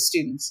 all the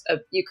students,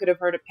 you could have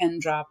heard a pin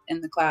drop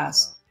in the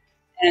class.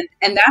 Yeah.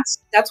 And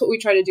that's what we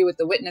try to do with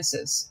the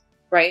witnesses,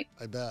 right?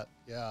 I bet.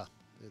 Yeah.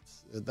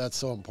 That's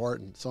so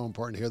important. So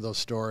important to hear those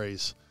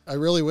stories. I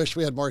really wish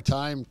we had more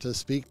time to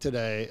speak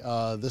today.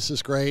 This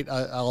is great.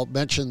 I'll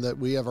mention that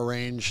we have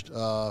arranged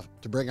to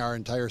bring our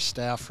entire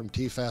staff from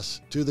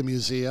TFAS to the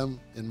museum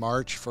in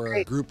March for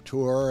a group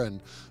tour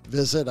and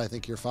visit. I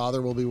think your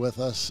father will be with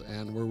us,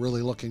 and we're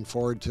really looking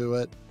forward to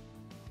it.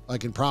 I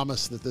can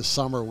promise that this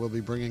summer we'll be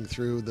bringing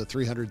through the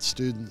 300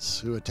 students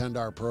who attend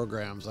our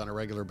programs on a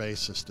regular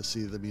basis to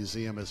see the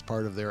museum as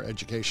part of their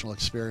educational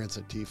experience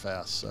at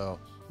TFAS. So,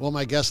 well,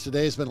 my guest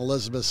today has been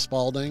Edwards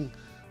Spalding.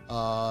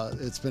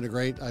 It's been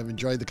I've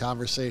enjoyed the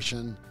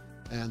conversation,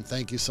 and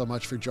thank you so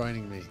much for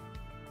joining me.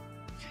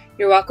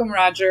 You're welcome,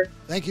 Roger.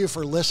 Thank you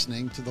for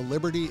listening to the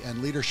Liberty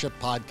and Leadership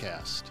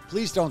Podcast.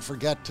 Please don't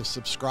forget to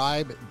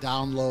subscribe,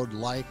 download,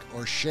 like,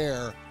 or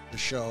share the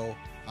show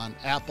on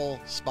Apple,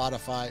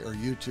 Spotify, or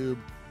YouTube,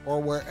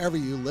 or wherever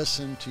you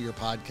listen to your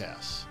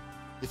podcasts.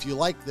 If you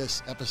like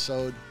this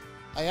episode,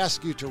 I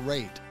ask you to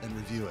rate and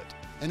review it.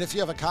 And if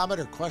you have a comment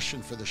or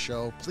question for the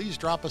show, please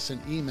drop us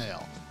an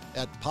email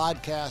at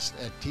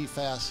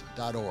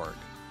podcast@tfas.org.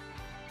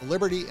 The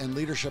Liberty and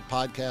Leadership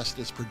Podcast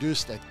is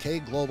produced at K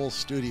Global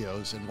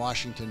Studios in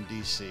Washington,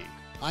 D.C.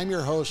 I'm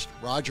your host,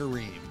 Roger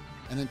Ream,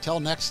 and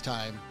until next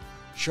time,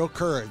 show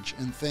courage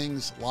in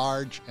things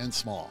large and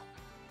small.